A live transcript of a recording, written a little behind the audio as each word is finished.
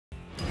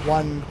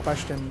One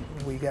question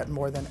we get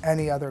more than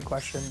any other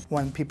question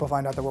when people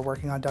find out that we're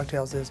working on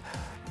DuckTales is,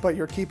 but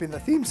you're keeping the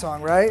theme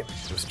song, right?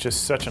 It was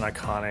just such an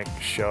iconic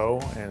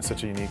show and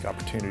such a unique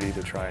opportunity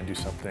to try and do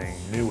something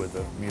new with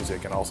the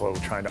music and also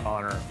trying to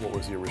honor what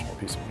was the original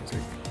piece of music.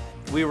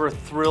 We were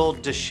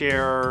thrilled to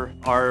share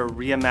our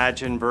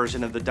reimagined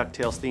version of the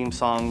DuckTales theme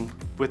song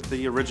with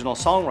the original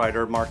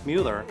songwriter, Mark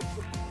Mueller.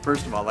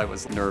 First of all, I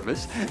was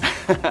nervous.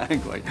 I'm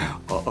going,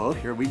 uh-oh,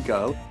 here we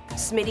go.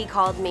 Smitty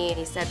called me and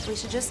he said,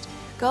 Felicia, just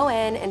go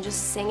in and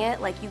just sing it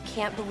like you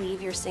can't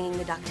believe you're singing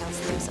the DuckTales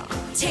theme song.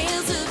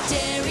 Tales of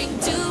daring,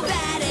 do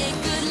bad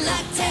and good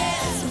luck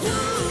tales.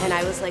 Woo! And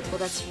I was like, well,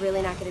 that's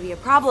really not going to be a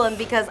problem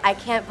because I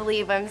can't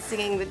believe I'm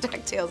singing the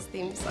DuckTales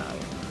theme song.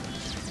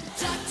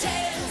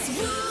 DuckTales,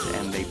 woo!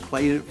 And they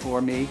played it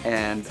for me,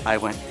 and I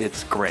went,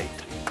 it's great.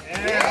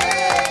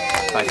 Yeah!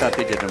 I thought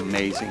they did an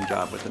amazing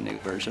job with the new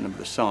version of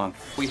the song.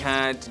 We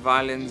had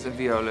violins and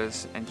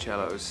violas and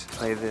cellos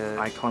play the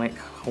iconic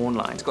horn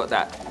line. It's got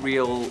that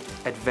real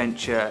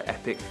adventure,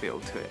 epic feel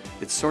to it.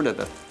 It's sort of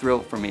a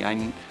thrill for me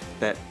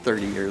that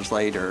 30 years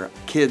later,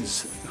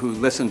 kids who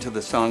listened to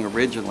the song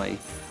originally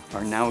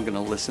are now going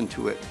to listen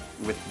to it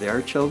with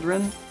their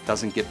children.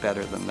 Doesn't get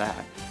better than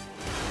that.